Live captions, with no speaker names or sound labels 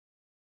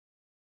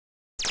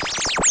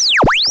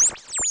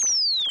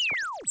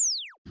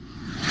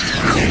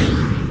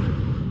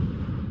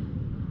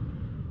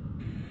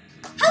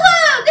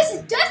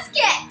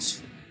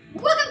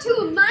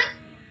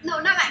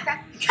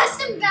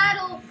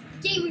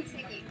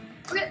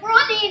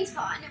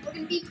Andkon, and we're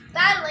going to be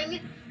battling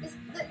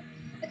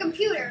the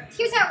computer.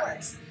 Here's how it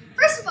works.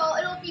 First of all,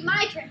 it'll be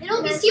my turn. Then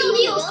it'll be Steel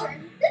Neal's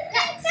turn.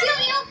 Steel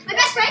Neal, my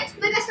best friend.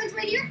 My best friend's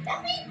right here.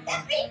 That's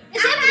me.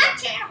 It's I have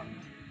a channel.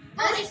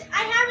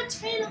 I have a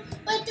channel,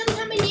 but it doesn't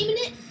have my name in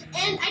it,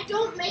 and I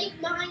don't make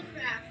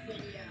Minecraft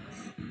videos.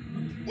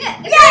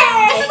 Yeah.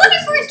 If you're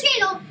looking for his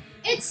channel,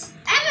 it's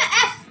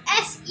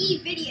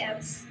MFSE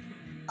videos.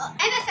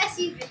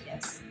 MFSE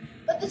videos.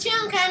 But the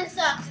channel kind of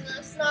sucks, and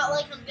it's not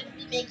like I'm going to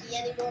be making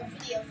any more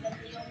videos than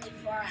the only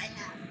 4 I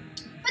have.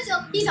 But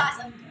still, he's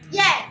awesome.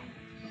 Yeah.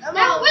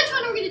 Now, which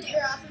one are we going to do?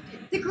 You're awesome too.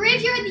 The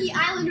graveyard, the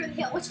island, or the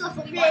hill? Which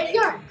level do you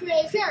want?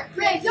 Graveyard.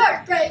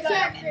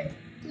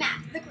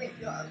 Map, the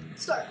graveyard.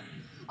 Start.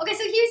 Okay,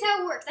 so here's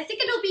how it works. I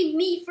think it'll be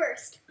me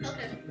first.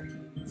 Okay.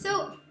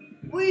 So,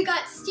 we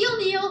got Steel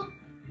Neal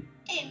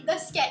and the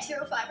Sketch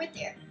 05 right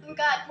there. We're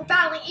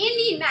battling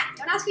Andy and Matt.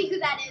 Don't ask me who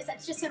that is.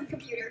 That's just some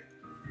computer.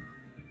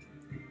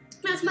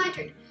 Now it's my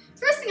turn.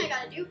 First thing I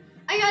gotta do,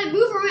 I gotta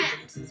move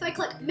around. So I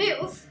click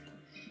move.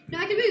 Now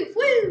I can move.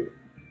 Woo!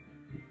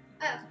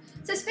 Oh,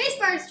 so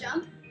spacebar is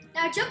jump.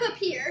 Now I jump up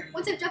here.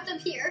 Once I've jumped up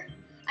here,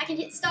 I can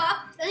hit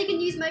stop. Then I can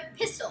use my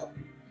pistol.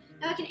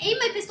 Now I can aim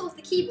my pistol with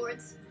the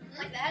keyboards,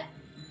 like that.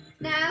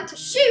 Now to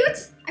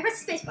shoot, I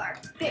press the spacebar.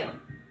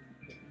 Boom.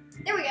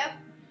 There we go.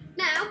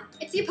 Now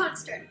it's the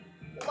opponent's turn.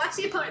 We'll watch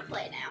the opponent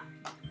play now.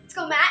 Let's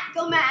go, Matt.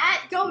 Go,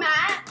 Matt. Go,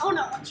 Matt. Oh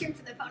no, I'm cheering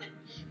for the opponent.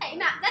 Hey,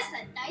 Matt, that's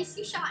not nice.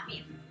 You shot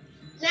me.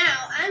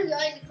 Now I'm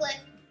going to click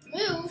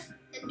move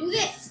and do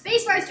this.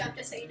 Spacebar's jump,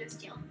 just so you know,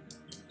 Steel.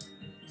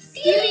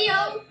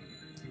 Steel.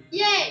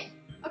 Yay.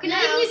 Okay,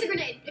 now you can use a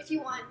grenade if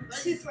you want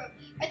to throw.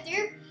 Right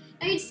there.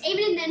 Now you just aim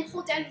it and then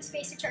hold down the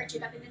space to charge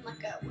it up and then let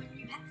go when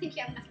you think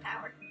you have enough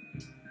power.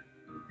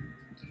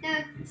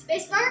 Now,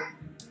 spacebar.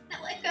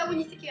 Now let go when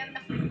you think you have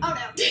enough. Oh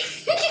no.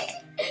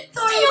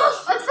 Sorry.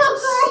 I'm so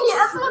sorry.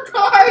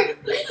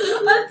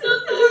 I'm so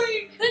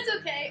sorry. That's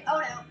okay. Oh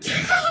no.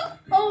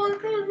 Oh, I'm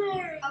so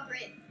sorry. Oh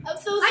great. I'm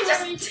so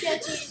sorry,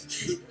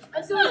 Sketchy.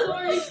 I'm so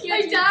sorry, Sketchy.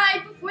 I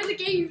died before the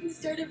game even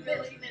started.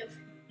 Really move.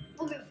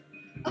 We'll move.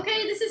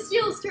 Okay, this is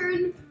Steel's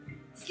turn.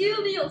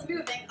 Steel Neal's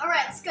moving. All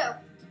right, let's go.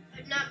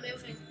 I'm not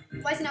moving.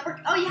 Why is it not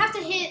working? Oh, you have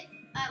to hit.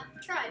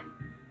 Try.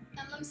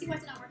 Let me see why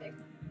it's not working.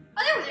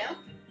 Oh, there we go.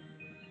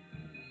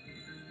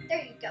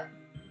 There you go.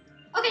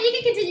 Okay, you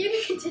can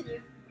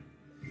continue.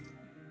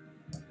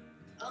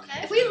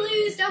 Okay. If we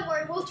lose, don't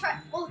worry. We'll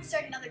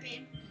start another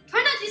game.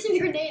 Try not using the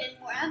grenade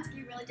anymore. I don't think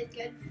you really did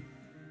good.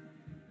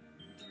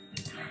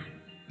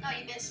 Oh,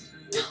 you missed.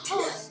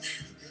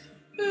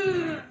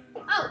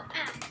 Oh,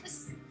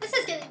 this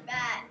is getting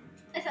bad.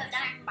 This is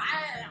getting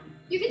bad.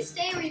 You can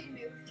stay or you can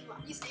move if you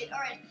want. You stayed. All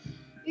right.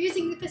 You're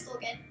using the pistol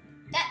again.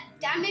 That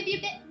down maybe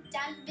a bit.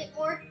 Down a bit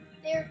more.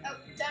 There. Oh,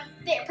 down.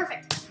 There.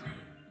 Perfect.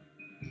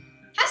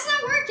 How's it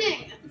not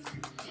working?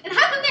 And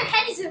how come their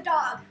head is a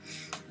dog?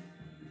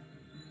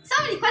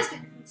 So many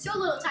questions. So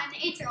little time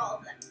to answer all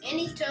of them. And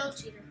he's total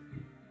cheater.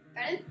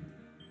 Pardon?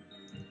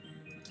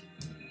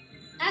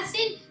 Now,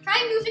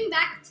 try moving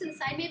back to the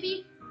side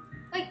maybe.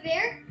 Like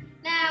there.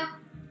 Now,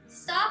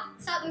 stop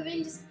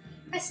moving. Just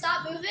press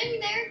stop moving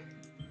there.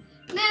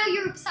 Now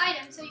you're beside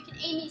him so you can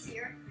aim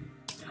easier.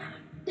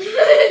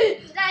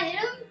 Did that hit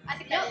him? I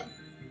think that did.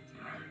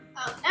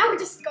 Oh, now we're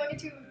just going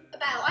into a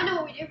battle. I know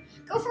what we do.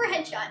 Go for a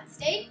headshot.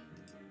 Stay.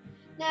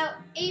 Now,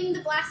 aim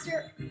the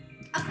blaster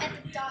up at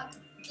the dog.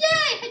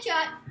 Yay!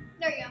 Headshot.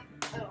 There you go.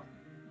 Oh.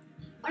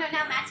 Oh no,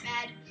 now Matt's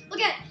mad. Look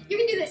at it. You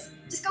can do this.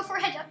 Just go for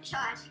a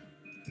headshot.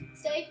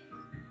 Stay.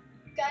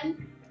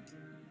 Gun.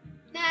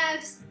 Now,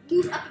 just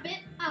move up a bit.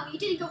 Oh, you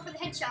didn't go for the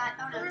headshot.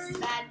 Oh no, this is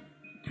bad.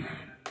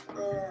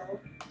 Oh.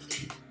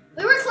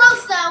 We were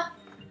close though.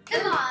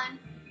 Come on.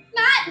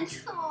 Matt.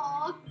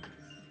 Aww.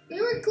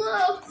 We were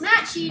close.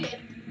 Matt cheated.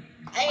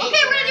 Okay, we're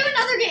gonna do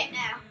another game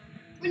now.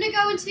 We're gonna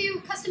go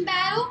into custom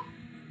battle.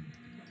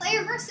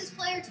 Player versus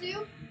player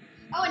 2.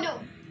 Oh, no.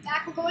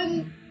 Back, we're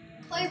going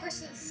player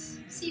versus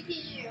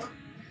CPU.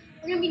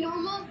 We're gonna be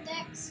normal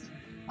next.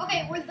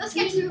 Okay, we're the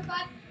Sketch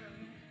 05.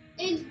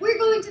 And we're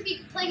going to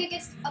be playing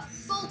against a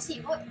full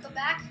team. Oh, go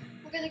back.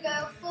 We're gonna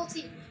go full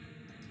team.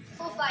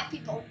 Full 5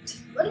 people.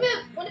 What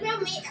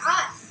about me?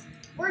 Us?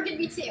 We're gonna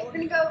be 2. We're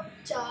gonna go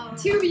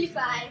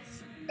 2v5.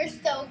 We're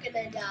still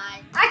gonna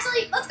die.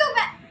 Actually, let's go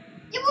back.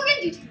 Yeah, we're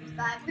gonna do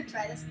 2v5. We're gonna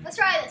try this. Let's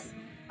try this.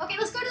 Okay,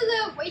 let's go to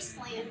the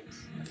wasteland.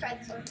 Let's try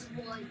this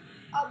one.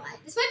 Oh my,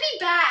 this might be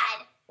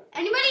bad.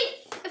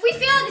 Anybody? If we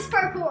fail at this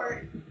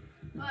parkour,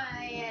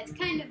 yeah, it's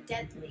kind of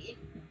deadly.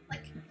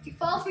 Like if you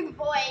fall through the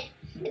void,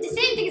 it's the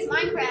same thing as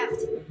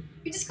Minecraft.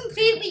 You just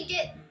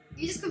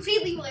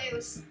completely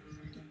lose.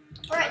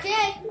 All right,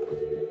 okay.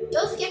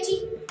 Go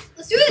Sketchy.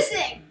 Let's do this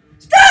thing.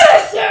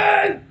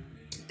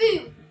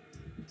 Boom.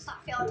 Let's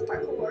not fail at the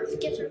parkour.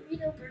 Get a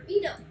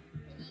burrito.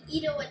 And you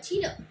eat a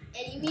Cheeto.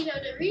 And you meet a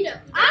Dorito.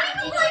 I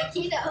don't even like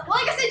keto. Well,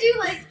 I guess I do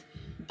like,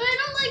 but I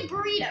don't like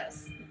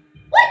burritos.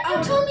 What?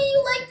 You told me you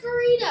like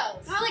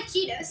burritos. I like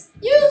Cheetos.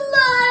 You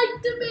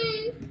lied to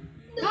me.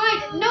 No, I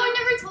didn't. No, I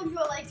never told you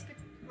I liked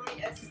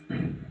burritos.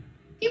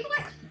 People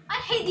are. I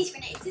hate these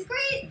grenades. These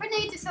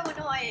grenades are so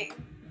annoying.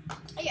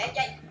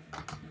 Okay.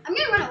 I'm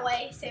gonna run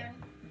away soon.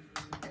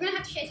 They're gonna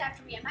have to chase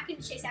after me. I'm not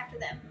gonna chase after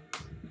them.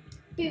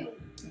 Boom.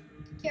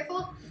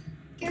 Careful.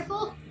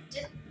 Careful.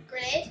 Just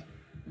grenade.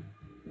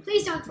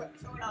 Please don't throw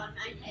it on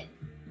my head.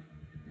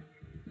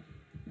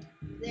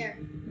 There.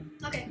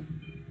 Okay.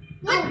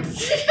 What? Oh.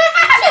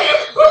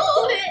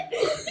 Hold it. You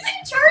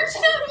didn't charge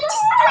them. You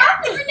just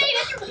dropped the grenade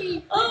at your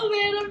feet. Oh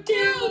man, I'm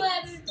terrible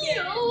at this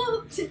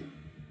game.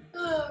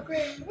 Oh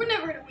great. We're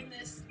never gonna win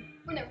this.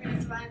 We're never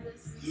gonna survive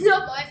this. It's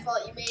not my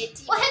fault you made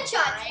team. Well,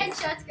 headshots. five.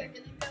 Headshots are gonna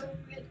go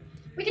good.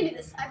 We can do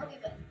this. I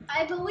believe it.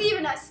 I believe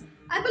in us.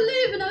 I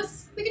believe in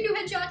us. We can do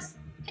headshots.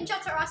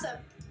 Headshots are awesome.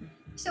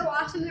 So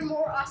awesome. They're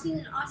more awesome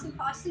than awesome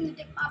Boston. You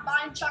dip my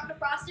body in chocolate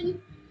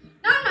frosting.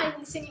 Now I'm not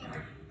even singing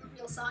a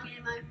real song,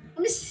 am I?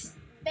 I'm just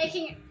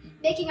making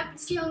up and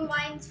stealing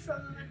lines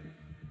from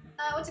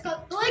what's it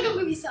called? The Lego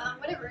Movie song,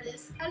 whatever it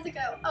is. How does it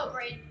go? Oh,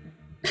 great.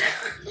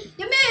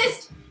 You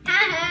missed.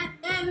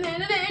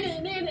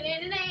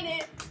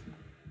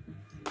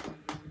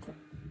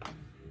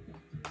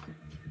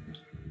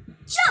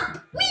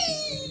 Jump!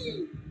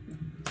 Whee!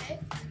 Okay.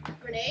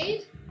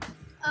 Grenade.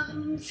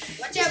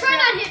 Watch Just out! Try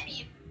not to hit me.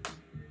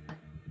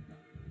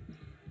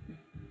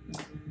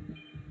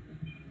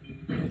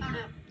 Oh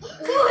no!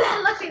 Ooh,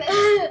 that luckily that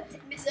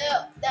missed. So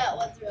that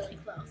one's really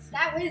close.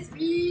 That was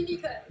really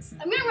close.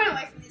 I'm gonna run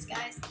away from these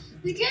guys.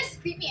 These guys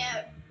creep me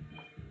out.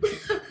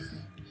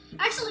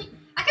 Actually,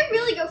 I could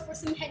really go for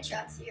some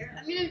headshots here.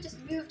 I'm gonna just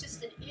move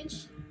just an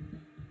inch.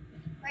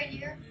 Right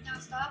here. Now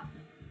stop.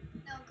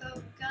 Now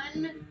go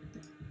gun.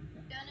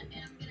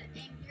 And I'm gonna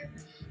aim here.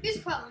 Here's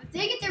the problem. If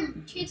they get their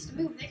chance to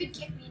move, they could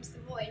kick me into the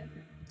void.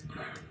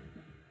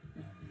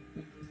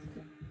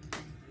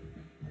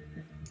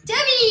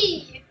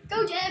 Debbie!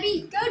 Go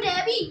Debbie! Go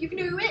Debbie! You can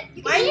do it!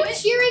 You can Why are do you it!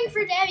 cheering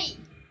for Debbie?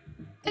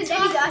 Because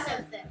Debbie's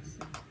awesome.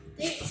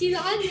 She's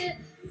on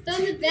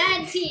the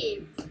bad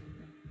team.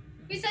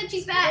 Who said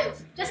she's bad?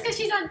 Just because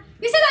she's on.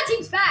 Who said that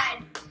team's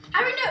bad?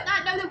 How do we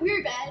not know that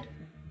we're bad?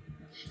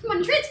 Come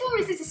on,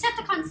 Transformers, the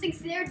Decepticons thinks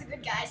they're the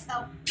good guys,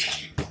 so.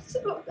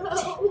 Oh, no.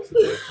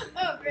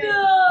 Oh, great.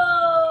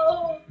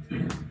 No.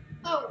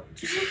 Oh.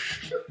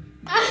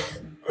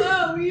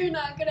 Oh, we're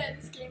not good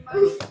at this game, are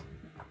we?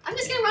 I'm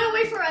just gonna run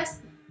away for us.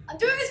 I'm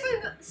doing this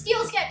for the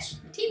Steel Sketch.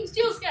 Team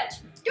Steel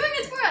Sketch. Doing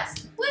this for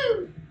us.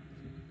 Woo!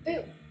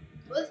 Boom.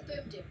 What's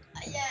boom do?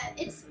 Yeah,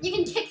 it's you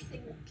can kick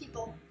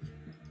people.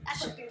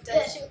 That's what boom does.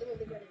 Yeah, shoot them with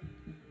the grenade.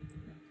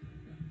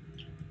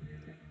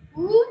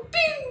 Woo!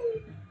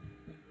 Boom!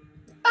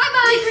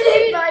 Bye-bye,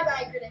 grenade!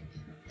 Bye-bye, grenade.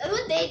 That's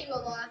what they do a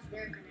lot for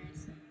their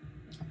grenades.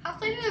 How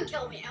can they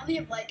kill me? I only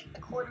have like a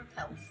quarter of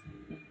health.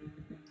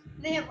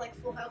 They have like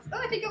full health. Oh,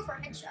 I could go for a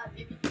headshot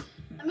maybe.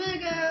 I'm gonna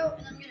go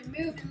and I'm gonna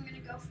move and I'm gonna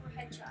go for a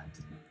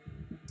headshot.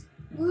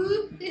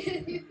 Woo!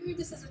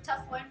 This is a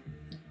tough one.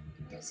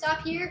 I'm gonna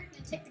stop here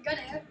and take the gun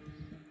out.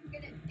 I'm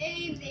gonna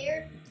aim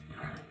there.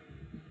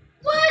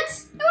 What?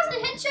 That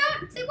wasn't a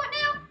headshot? Say what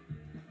now?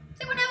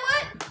 Say what now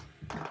what?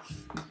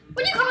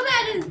 What do you call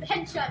that a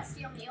headshot,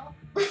 Steel Neal?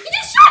 You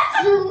just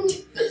shot him!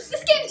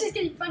 This game's just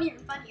getting funnier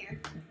and funnier.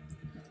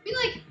 I mean,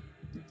 like,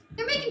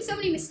 they're making so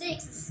many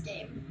mistakes this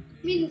game.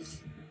 I mean,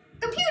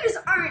 computers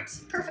aren't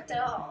perfect at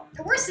all.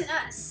 They're worse than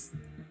us.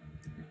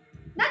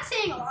 Not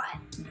saying a lot.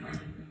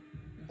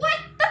 What?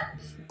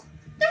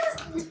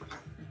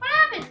 What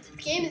happened? The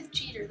game is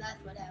cheater,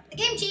 that's what happened. The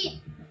game cheated.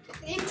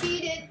 The game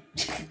cheated.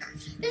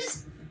 They're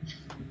just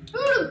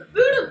boot him,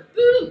 boot him,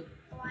 boot him.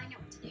 Oh, I know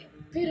what to do.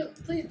 Boot him,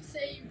 please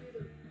say you boot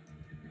him.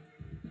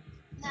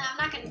 No, I'm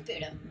not gonna boot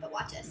him, but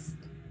watch this.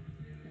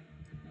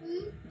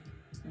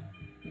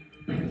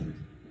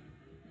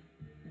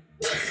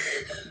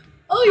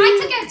 Oh, I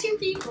took out 2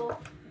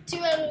 people. 2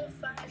 out of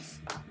 5.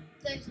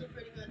 That's actually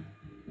pretty good.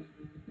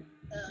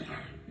 Oh.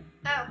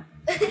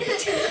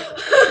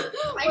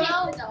 I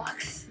Well. hate the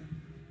dogs.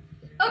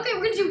 Okay,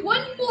 we're gonna do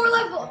one more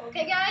level,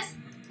 okay guys?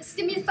 This is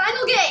gonna be the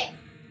final game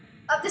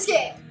of this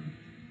game.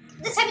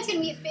 This time it's gonna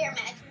be a fair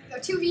match. We're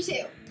gonna go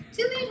 2v2.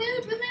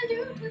 2v2,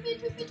 2v2,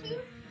 2v2, 2v2.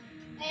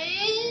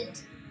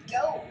 And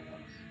go.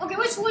 Okay,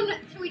 which one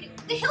should we do?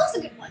 The hill's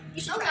a good one.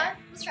 You should try.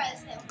 Let's try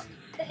this hill.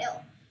 The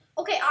hill.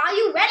 Okay, are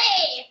you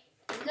ready?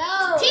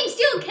 No. Team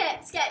Steel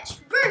Sketch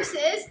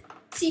versus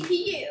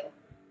CPU.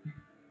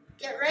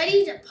 Get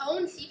ready to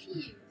pwn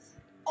CPUs.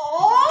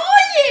 Oh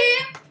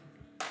yeah!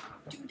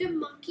 Do the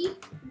monkey,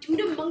 do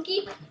the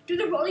monkey, do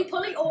the roly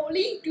poly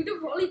oly, do the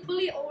roly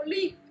poly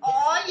oly.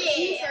 Oh You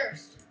yeah!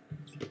 first.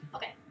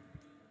 Okay.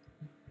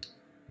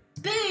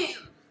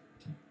 Boom!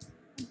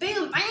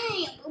 Boom!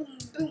 Bam! Boom!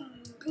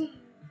 Boom! Boom!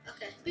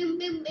 Okay. Boom!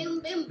 Boom! Boom!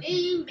 Boom!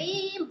 Boom!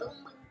 Boom! Boom!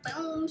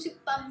 Boom!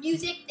 Super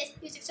music. This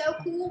music's so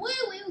cool. Woo!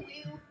 Woo!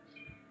 Woo!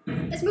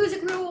 This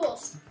music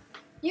rules.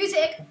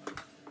 Music.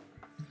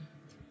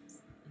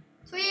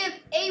 So we have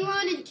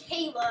Aaron and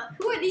Kayla.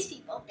 Who are these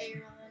people?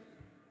 Aaron.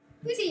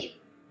 Who's he?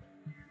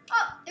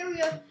 Oh, there we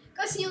go.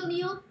 Go Steel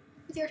Neal.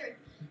 It's your turn.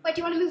 Wait,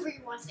 do you want to move or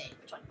you want to stay?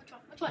 Which one? Which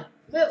one? Which one?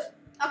 Move.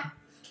 Okay.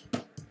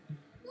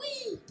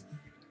 Whee!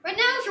 Right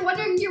now, if you're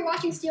wondering, you're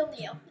watching Steel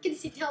Neal. You can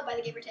see tell by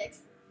the gamer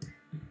tags.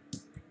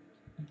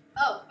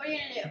 Oh, what are you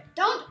gonna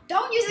do?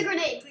 Don't use a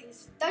grenade,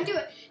 please. Don't do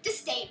it. Just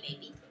stay,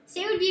 maybe.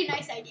 Stay would be a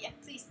nice idea.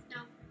 Please, no.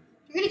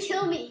 You're gonna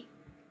kill me.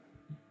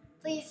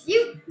 Please,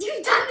 you've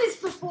done this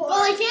before.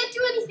 Well, I can't do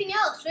anything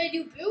else. Should I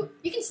do boot?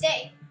 You can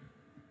stay.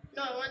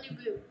 No, I want to do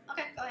boot.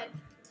 Okay, go ahead.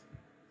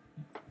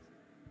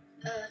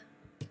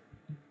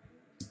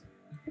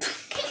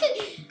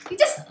 You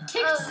just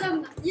kicked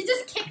some. You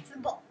just kicked the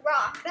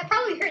rock. That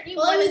probably hurt you.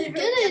 Well, I more was than it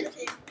hurt the other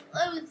team.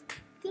 I was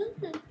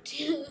gonna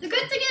do. The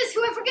good thing is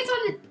whoever gets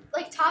on the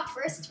top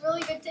first, it's a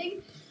really good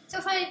thing. So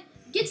if I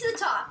get to the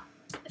top,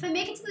 if I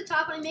make it to the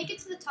top, when I make it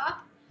to the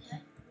top, Yeah.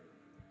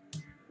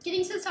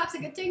 getting to the top's a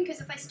good thing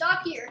because if I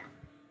stop here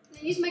and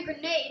I use my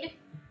grenade,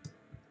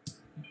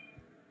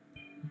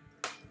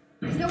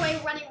 there's no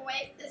way running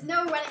away. There's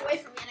no running away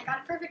from me, and I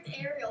got a perfect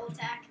aerial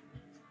attack.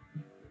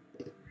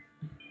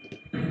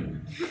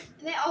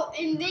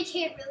 And they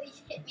can't really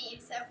hit me,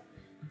 so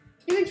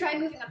you can try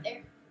moving up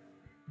there.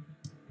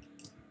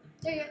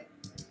 There you go.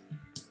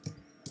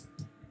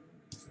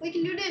 We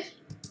can do this.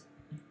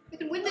 We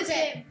can win this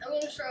game. I'm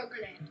gonna throw a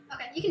grenade.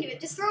 Okay, you can do it.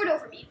 Just throw it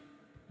over me.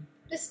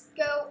 Just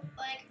go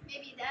like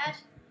maybe that.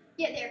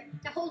 Yeah, there.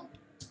 Now hold.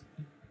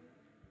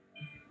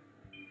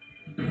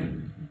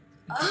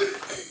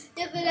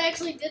 If it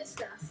actually did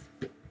stuff.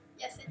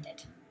 Yes, it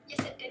did. Yes,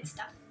 it did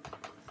stuff.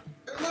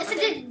 Yes, it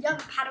did, young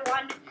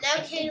Padawan. Now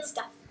It did Caleb.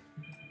 stuff.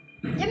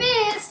 You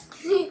missed.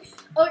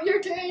 Oh,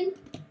 your turn.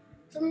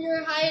 From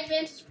your high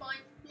advantage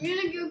point. You're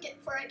gonna go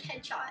get for a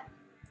headshot.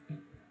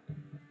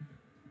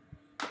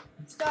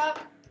 Stop.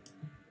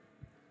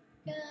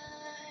 Gun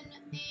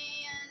and we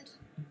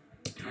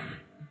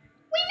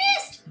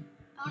missed.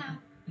 Oh no.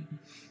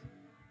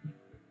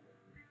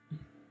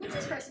 What's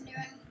this person doing?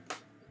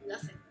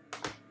 Nothing.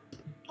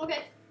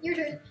 Okay, your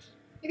turn.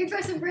 You can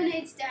throw some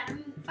grenades down.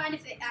 I'm fine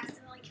if it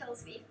accidentally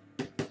kills me.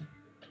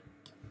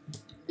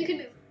 You can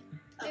move.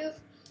 Move.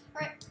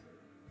 Alright.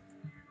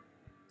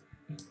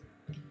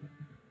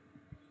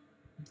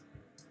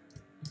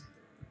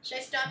 Should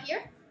I stop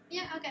here?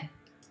 Yeah, okay.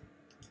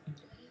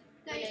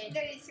 Now Grenade.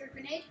 there is your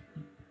grenade.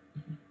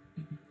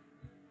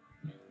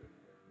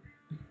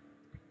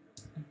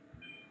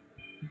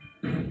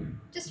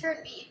 Just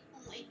hurt me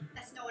only.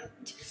 That's no one.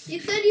 You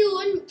said you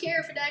wouldn't care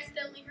if it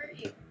accidentally hurt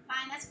you.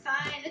 Fine, that's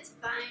fine. It's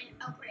fine.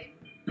 Oh, great.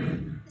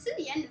 This is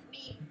the end of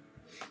me.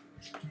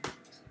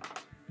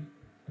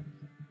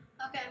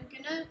 Okay,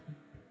 I'm gonna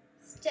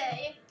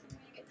stay. I'm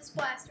gonna get this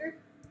blaster.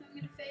 I'm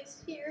gonna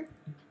face here.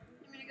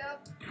 I'm gonna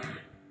go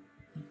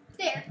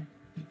there.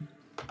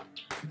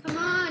 Come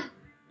on.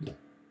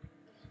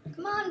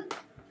 Come on.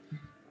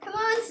 Come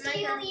on,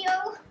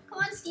 Steelio. Come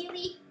on,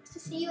 Steely. Mr.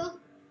 Steel.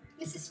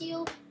 Mr.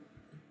 Steel.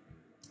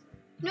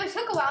 No, it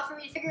took a while for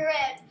me to figure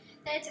out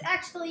that it's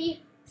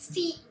actually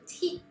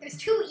there's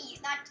two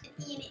E's, not an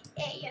E and an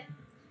A. It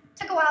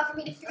took a while for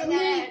me to figure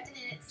that out.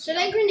 Didn't it? Should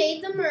I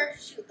grenade them or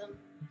shoot them?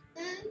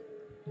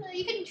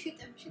 You can shoot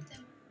them. Shoot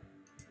them.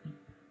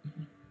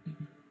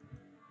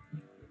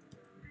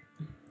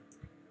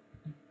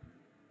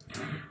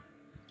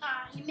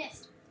 Ah, you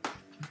missed.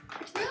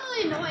 It's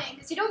really annoying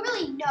because you don't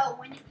really know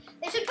when.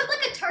 They should put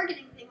like a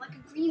targeting thing, like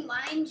a green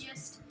line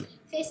just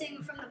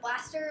facing from the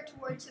blaster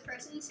towards the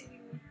person, so you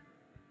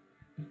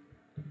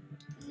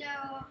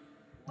know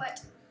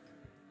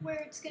where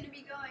it's going to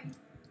be going.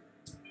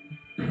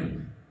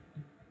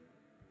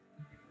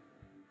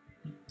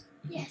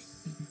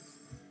 Yes.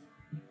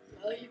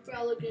 Oh, you're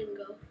probably gonna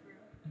go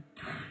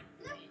for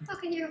No?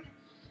 Okay, you're okay.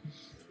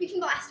 You can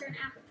blast her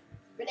now.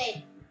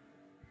 grenade.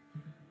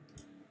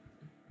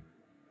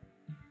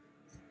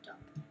 Stop.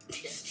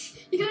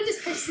 You're gonna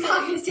just push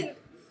stop instead of.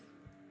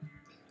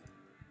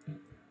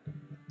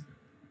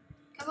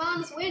 Come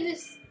on, let's win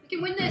this. We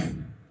can win this.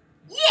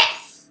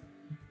 Yes!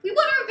 We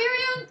won our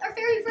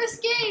very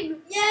first game.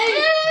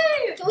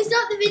 Yay! Can we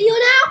stop the video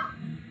now?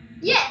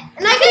 Yes.